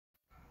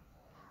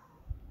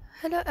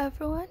Hello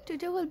everyone,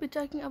 today we'll be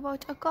talking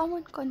about a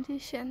common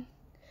condition,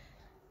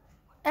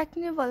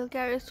 acne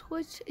vulgaris,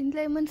 which in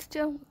layman's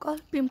term we call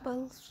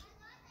pimples.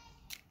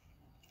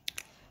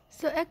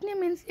 So acne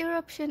means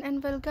eruption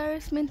and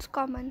vulgaris means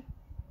common.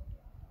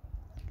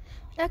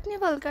 Acne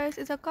vulgaris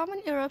is a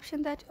common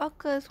eruption that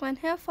occurs when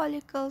hair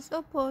follicles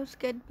or pores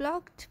get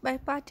blocked by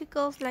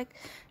particles like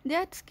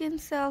dead skin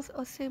cells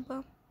or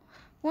sebum.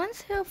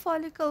 Once hair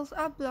follicles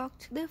are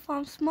blocked, they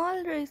form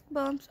small raised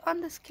bumps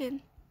on the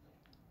skin.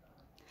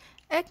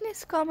 Acne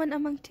is common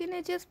among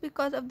teenagers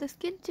because of the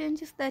skin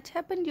changes that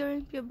happen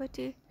during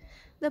puberty.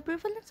 The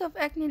prevalence of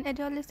acne in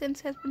adolescents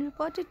has been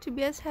reported to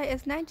be as high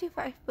as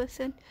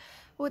 95%,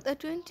 with a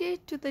 20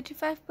 to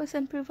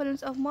 35%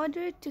 prevalence of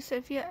moderate to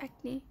severe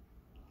acne.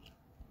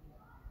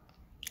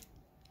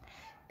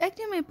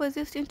 Acne may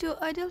persist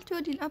into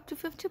adulthood in up to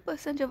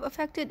 50% of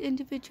affected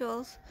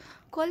individuals.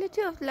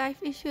 Quality of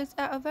life issues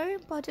are a very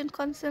important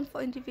concern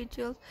for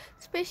individuals,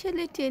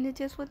 especially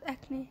teenagers with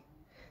acne.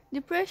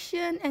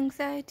 Depression,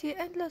 anxiety,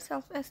 and low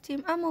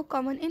self-esteem are more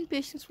common in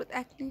patients with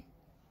acne.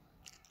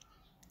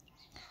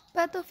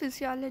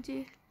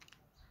 Pathophysiology.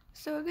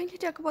 So we're going to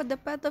talk about the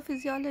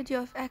pathophysiology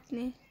of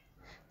acne.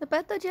 The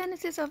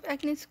pathogenesis of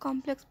acne is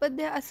complex, but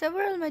there are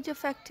several major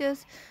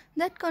factors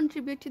that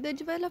contribute to the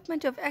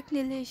development of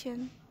acne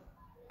lesion.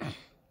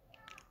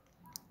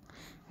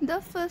 The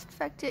first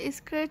factor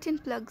is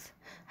keratin plugs.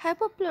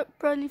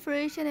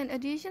 Hyperproliferation and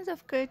adhesions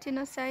of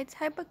keratinocytes,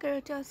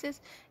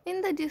 hyperkeratosis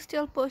in the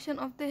distal portion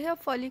of the hair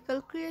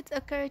follicle creates a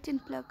keratin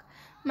plug,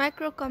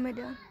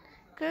 microcomedon.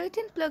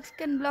 Keratin plugs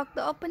can block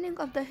the opening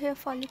of the hair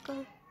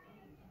follicle.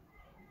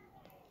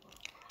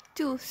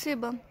 2.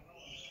 Sebum.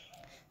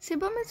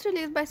 Sebum is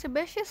released by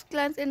sebaceous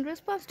glands in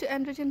response to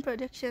androgen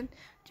production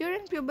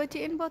during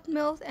puberty in both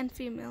males and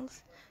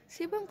females.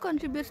 Sebum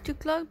contributes to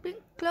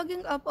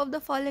clogging up of the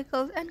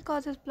follicles and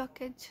causes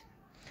blockage.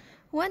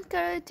 When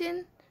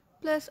keratin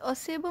plus or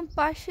sebum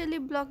partially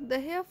block the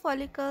hair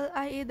follicle,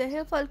 i.e. the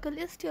hair follicle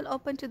is still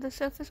open to the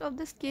surface of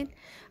the skin,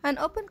 an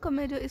open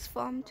comedo is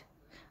formed.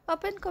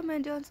 Open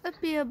comedons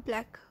appear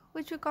black,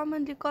 which we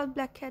commonly call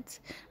blackheads,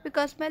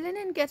 because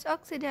melanin gets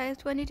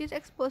oxidized when it is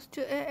exposed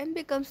to air and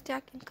becomes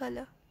dark in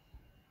color.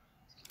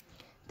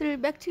 3.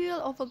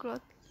 Bacterial overgrowth.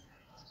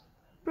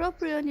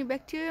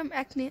 Propionibacterium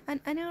acne, an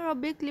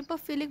anaerobic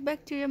lipophilic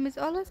bacterium, is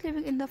always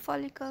living in the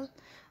follicle.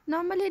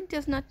 Normally it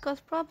does not cause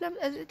problems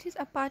as it is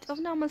a part of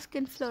normal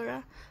skin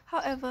flora.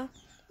 However,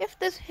 if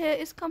this hair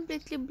is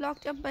completely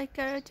blocked up by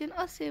keratin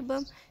or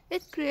sebum,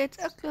 it creates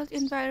a closed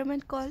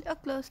environment called a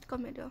closed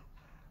comedo.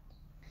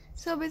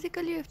 So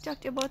basically we've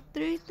talked about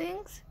three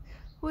things,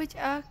 which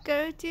are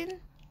keratin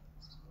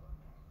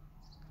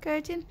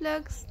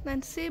plugs,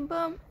 then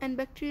sebum, and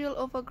bacterial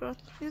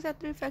overgrowth. These are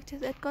three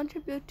factors that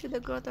contribute to the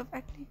growth of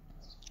acne.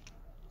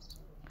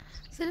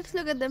 So let's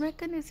look at the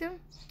mechanism.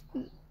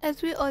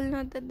 As we all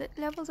know that the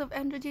levels of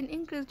androgen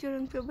increase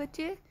during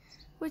puberty,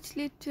 which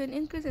lead to an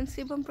increase in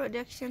sebum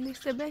production. The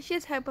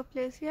sebaceous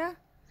hyperplasia.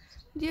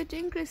 Due to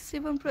increased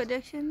sebum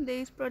production, there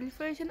is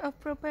proliferation of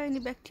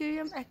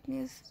propionibacterium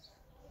acnes.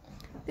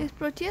 There is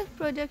protease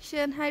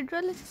production,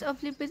 hydrolysis of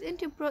lipids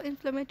into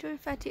pro-inflammatory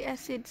fatty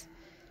acids.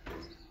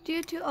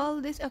 Due to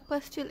all this, a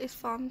pustule is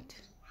formed.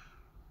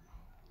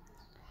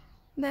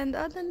 Then the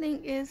other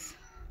thing is,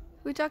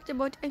 we talked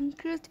about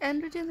increased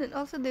androgens and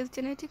also there's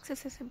genetic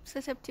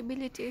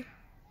susceptibility.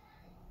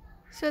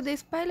 So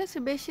there's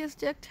pilosebaceous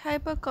duct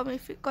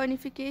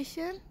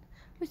hyperconification,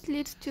 which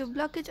leads to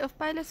blockage of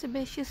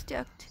pilosebaceous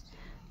duct.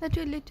 That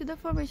will lead to the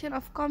formation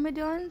of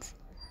comedons,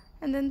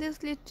 and then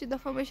this leads to the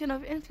formation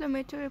of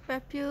inflammatory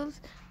papules,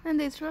 and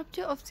there's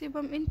rupture of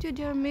sebum into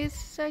dermis,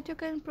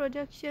 cytokine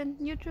production,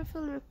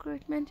 neutrophil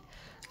recruitment,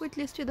 which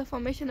leads to the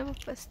formation of a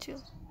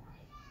pustule.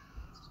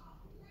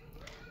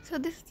 So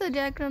this is the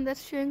diagram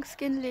that's showing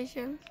skin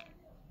lesion.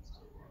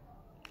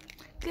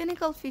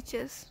 Clinical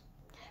features.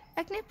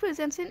 Acne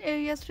presents in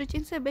areas rich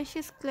in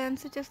sebaceous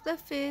glands such as the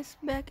face,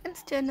 back, and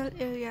sternal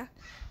area.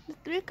 The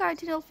three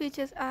cardinal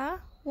features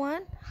are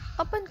 1.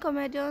 Open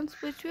comedons,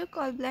 which we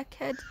call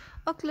blackheads,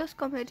 or closed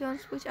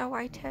comedons, which are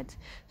whiteheads.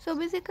 So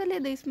basically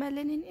there is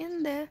melanin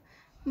in there,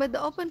 but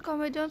the open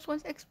comedons,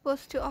 once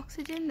exposed to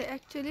oxygen, they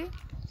actually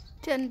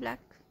turn black.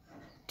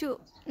 2.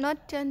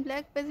 Not turn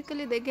black,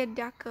 basically they get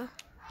darker.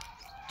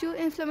 2.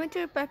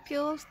 Inflammatory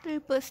papules. 3.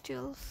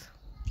 Pustules.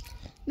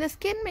 The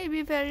skin may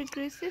be very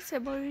greasy,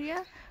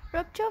 seborrhea.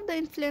 Rupture of the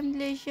inflamed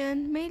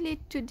lesion may lead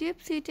to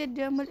deep-seated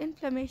dermal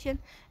inflammation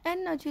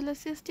and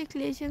nodulocystic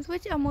lesions,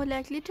 which are more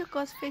likely to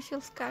cause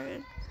facial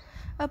scarring.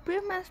 A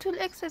premenstrual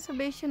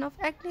exacerbation of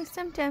acne is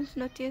sometimes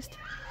noticed.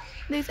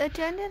 There is a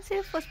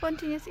tendency for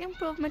spontaneous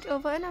improvement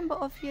over a number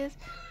of years,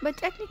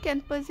 but acne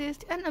can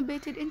persist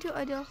unabated into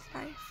adult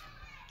life.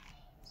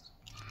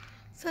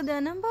 So there are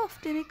a number of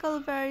clinical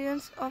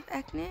variants of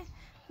acne.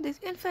 There is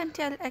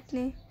infantile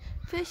acne.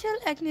 Facial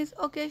acne is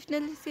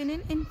occasionally seen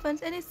in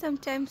infants and is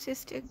sometimes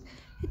cystic.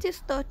 It is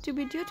thought to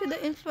be due to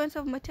the influence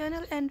of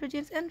maternal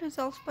androgens and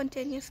resolves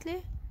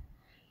spontaneously.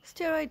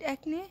 Steroid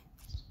acne.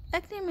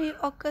 Acne may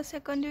occur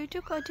secondary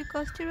to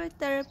corticosteroid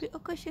therapy or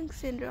Cushing's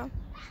syndrome.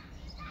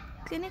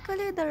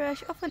 Clinically, the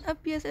rash often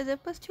appears as a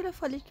pustular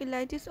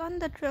folliculitis on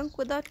the trunk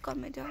without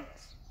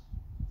comedones.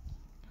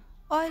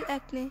 Oil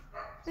acne.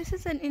 This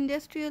is an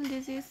industrial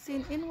disease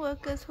seen in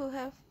workers who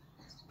have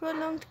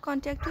prolonged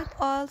contact with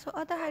oils or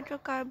other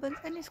hydrocarbons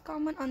and is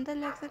common on the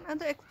legs and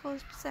other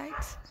exposed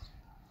sites.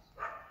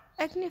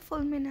 Acne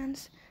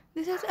fulminans.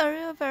 This is a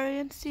rare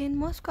variant seen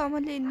most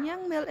commonly in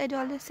young male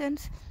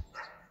adolescents.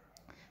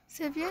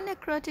 Severe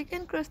necrotic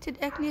encrusted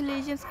acne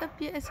lesions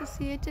appear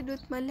associated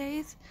with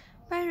malaise,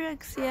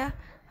 pyrexia,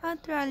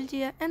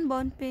 arthralgia, and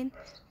bone pain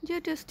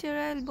due to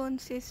sterile bone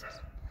cysts.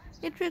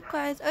 It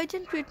requires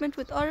urgent treatment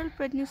with oral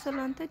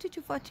prednisolone 30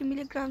 to 40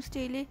 milligrams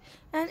daily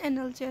and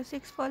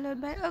analgesics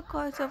followed by a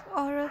course of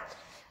oral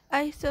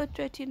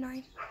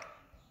isotretinoin.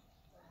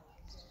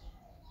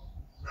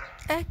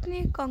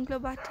 Acne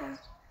conglobata.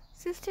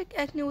 Cystic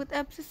acne with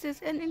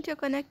abscesses and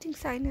interconnecting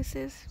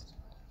sinuses.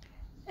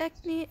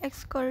 Acne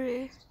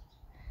excoriae.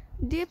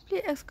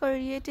 Deeply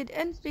excoriated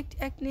and peaked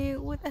acne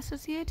with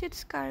associated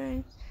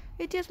scarring.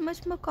 It is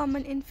much more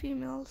common in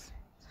females.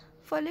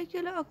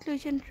 Follicular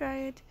occlusion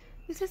triad.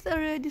 This is a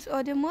rare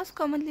disorder most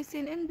commonly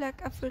seen in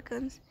Black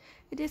Africans.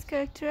 It is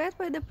characterized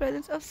by the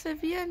presence of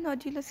severe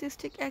nodular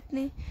cystic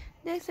acne,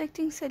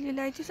 dissecting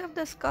cellulitis of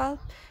the scalp,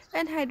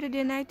 and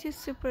hidradenitis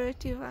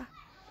suppurativa.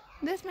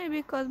 This may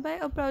be caused by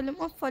a problem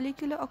of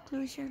follicular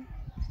occlusion.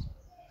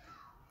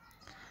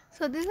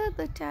 So these are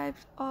the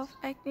types of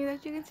acne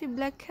that you can see: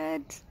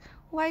 blackheads,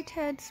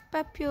 whiteheads,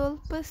 papule,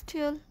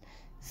 pustule,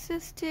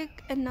 cystic,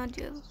 and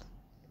nodule.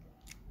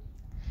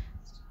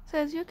 So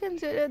as you can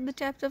see the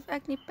types of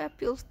acne: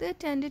 papules, they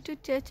tended to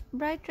touch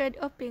bright red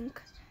or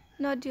pink.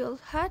 Nodule,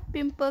 hard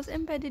pimples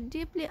embedded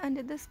deeply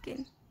under the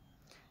skin.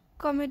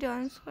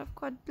 Comedones, we have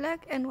got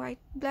black and white.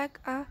 Black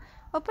are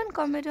open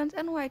comedones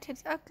and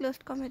whiteheads are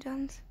closed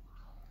comedones.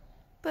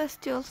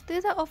 Pustules,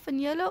 these are often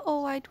yellow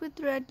or white with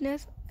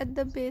redness at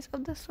the base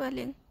of the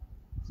swelling.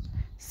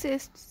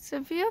 Cysts,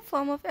 severe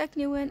form of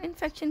acne when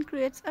infection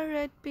creates a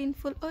red,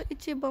 painful or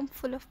itchy bump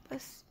full of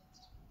pus.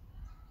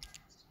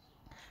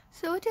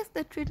 So what is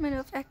the treatment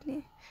of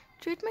acne?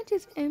 Treatment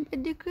is aimed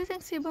at decreasing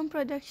sebum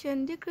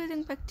production,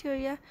 decreasing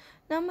bacteria,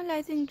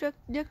 normalizing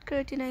duct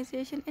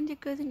keratinization, and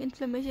decreasing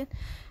inflammation.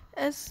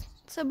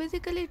 So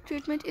basically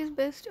treatment is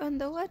based on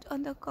the what?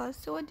 On the cause.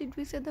 So what did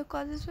we say the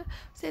causes were?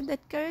 Said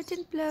that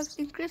keratin plaques,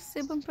 increased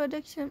sebum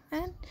production,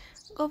 and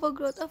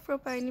overgrowth of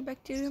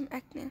Propionibacterium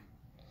acne.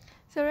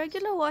 So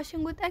regular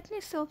washing with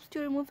acne soaps to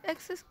remove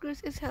excess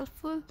grease is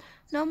helpful.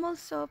 Normal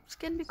soaps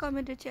can be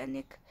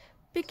comedogenic.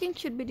 Picking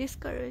should be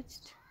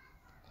discouraged.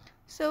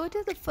 So what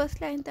is the first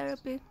line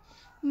therapy?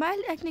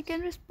 Mild acne can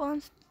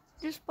respond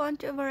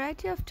to a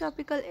variety of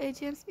topical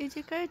agents,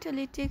 e.g.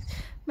 keratolytics,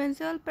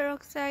 benzoyl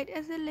peroxide,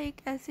 azelaic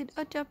acid,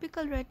 or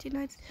topical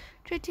retinoids,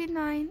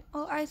 tretinoin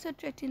or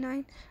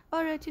isotretinoin,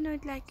 or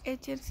retinoid-like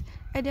agents,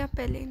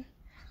 adapalene.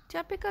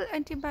 Topical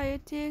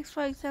antibiotics,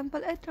 for example,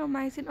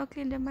 erythromycin or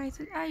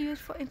clindamycin, are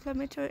used for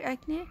inflammatory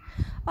acne.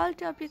 All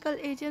topical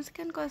agents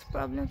can cause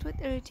problems with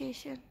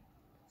irritation.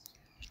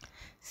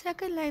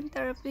 Second line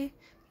therapy,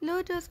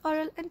 low dose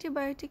oral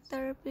antibiotic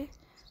therapy.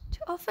 It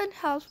often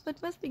helps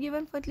but must be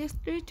given for at least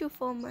 3 to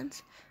 4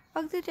 months.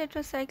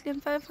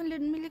 Oxytetracycline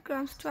 500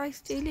 mg twice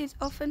daily is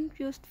often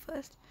used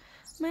first.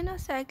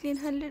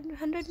 Minocycline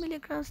 100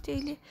 mg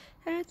daily,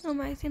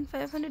 erythromycin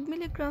 500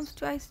 mg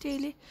twice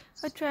daily,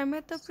 or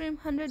trimethoprim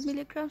 100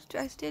 mg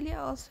twice daily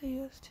are also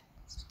used.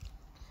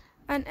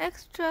 An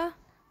extra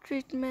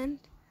treatment,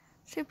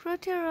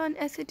 cyproterone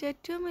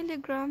acetate 2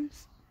 mg,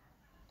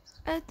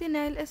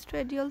 ethinyl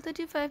estradiol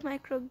 35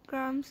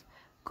 micrograms,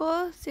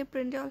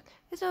 co-cyprindole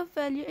is of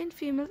value in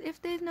females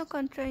if there is no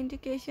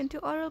contraindication to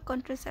oral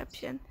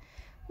contraception.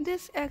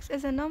 This acts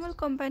as a normal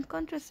combined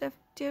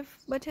contraceptive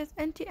but has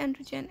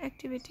anti-androgen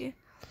activity.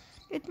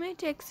 It may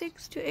take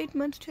 6 to 8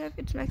 months to have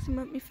its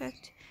maximum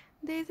effect.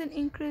 There is an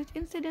increased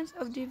incidence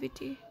of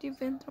DVT, deep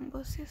vein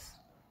thrombosis.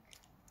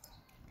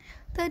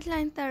 Third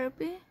line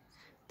therapy.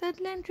 Third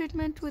line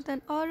treatment with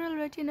an oral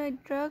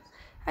retinoid drug,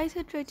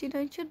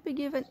 isotretinoin, should be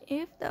given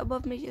if the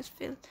above measures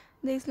fail.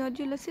 There is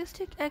nodular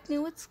cystic acne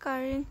with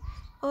scarring,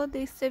 or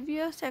there is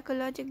severe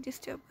psychologic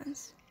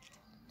disturbance.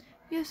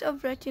 Use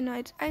of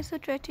retinoids,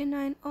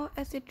 isotretinoin or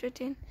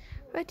acitretin.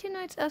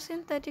 Retinoids are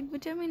synthetic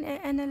vitamin A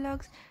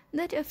analogs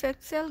that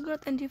affect cell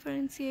growth and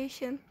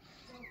differentiation.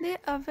 They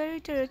are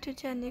very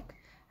teratogenic.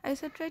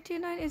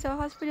 Isotretinoin is a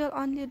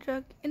hospital-only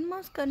drug in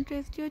most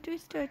countries due to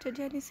its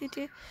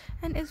teratogenicity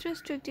and is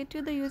restricted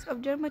to the use of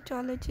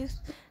dermatologists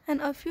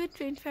and a few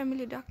trained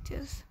family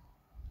doctors.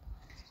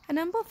 A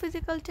number of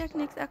physical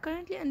techniques are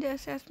currently under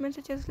assessment,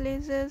 such as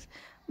lasers,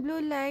 blue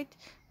light,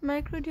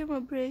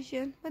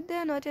 microdermabrasion, but they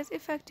are not as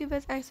effective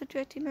as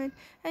isotretinoin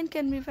and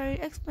can be very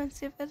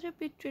expensive as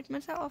repeat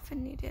treatments are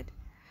often needed.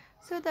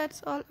 So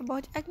that's all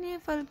about acne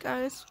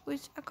vulgaris,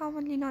 which are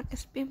commonly known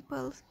as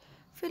pimples.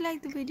 If you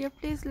like the video,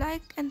 please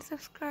like and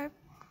subscribe.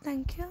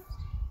 Thank you.